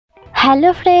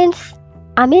Hello friends,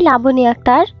 আমি লাবণী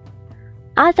আক্তার।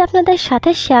 আজ আপনাদের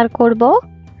সাথে শেয়ার করব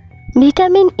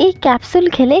ভিটামিন ই ক্যাপসুল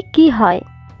খেলে কি হয়,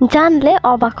 জানলে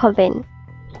অবাক হবেন।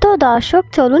 তো দর্শক,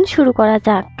 চলুন শুরু করা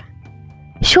যাক।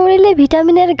 শরীরে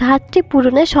ভিটামিনের ঘাটতি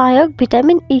পূরণে সহায়ক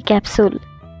ভিটামিন ই ক্যাপসুল।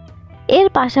 এর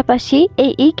পাশাপাশি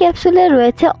এই ই ক্যাপসুলে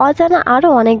রয়েছে অজানা আরও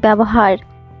অনেক ব্যবহার,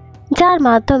 যার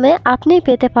মাধ্যমে আপনি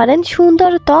পেতে পারেন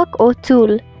সুন্দর ত্বক ও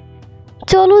চুল।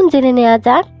 চলুন জেনে নেওয়া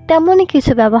যাক তেমনই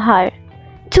কিছু ব্যবহার।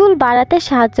 চুল বাড়াতে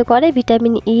সাহায্য করে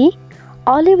vitamin E.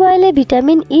 Olive অয়েলে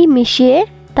vitamin E মিশিয়ে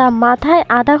তা মাথায়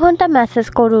আধা ঘন্টা ম্যাসাজ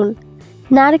করুন।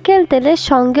 নারকেল তেলের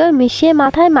সঙ্গেও মিশিয়ে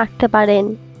মাথায় মাখতে পারেন।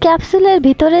 ক্যাপসুলের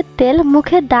ভিতরের তেল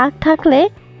মুখে দাগ থাকলে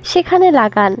সেখানে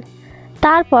লাগান,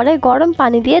 তারপরে গরম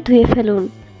পানি দিয়ে ধুয়ে ফেলুন।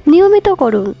 নিয়মিত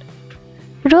করুন।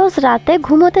 রোজ রাতে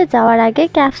ঘুমোতে যাওয়ার আগে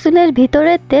ক্যাপসুলের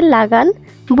ভিতরের তেল লাগান,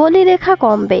 বলিরেখা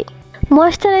কমবে।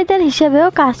 ময়শ্চারাইজার হিসেবেও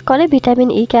কাজ করে ভিটামিন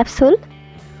ই ক্যাপসুল।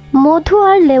 মধু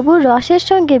আর লেবুর রসের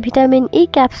সঙ্গে ভিটামিন ই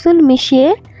ক্যাপসুল মিশিয়ে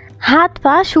হাত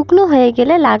পা শুকনো হয়ে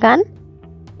গেলে লাগান।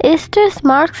 স্ট্রেস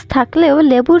মার্কস থাকলেও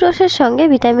লেবুর রসের সঙ্গে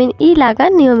ভিটামিন ই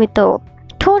লাগান নিয়মিত।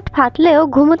 ঠোঁট ফাটলেও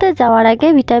ঘুমোতে যাওয়ার আগে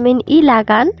ভিটামিন ই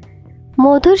লাগান।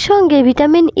 মধুর সঙ্গে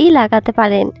ভিটামিন ই লাগাতে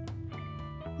পারেন।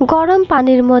 গরম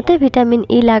পানির মধ্যে ভিটামিন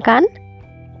ই লাগান,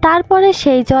 তারপরে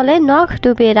সেই জলে নখ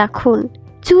ডুবিয়ে রাখুন।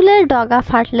 চুলের ডগা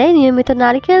ফাটলে নিয়মিত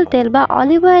নারকেল তেল বা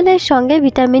অলিভ অয়েলের সঙ্গে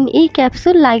ভিটামিন ই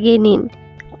ক্যাপসুল লাগিয়ে নিন।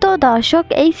 তো দর্শক,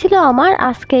 এই ছিল আমার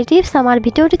আজকের টিপস। আমার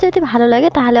ভিডিওটি যদি ভালো লাগে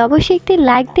তাহলে অবশ্যই একটি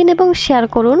লাইক দিন এবং শেয়ার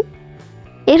করুন।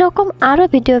 এরকম আরও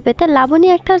ভিডিও পেতে লাবণী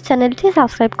আক্তার চ্যানেলটি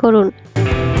সাবস্ক্রাইব করুন।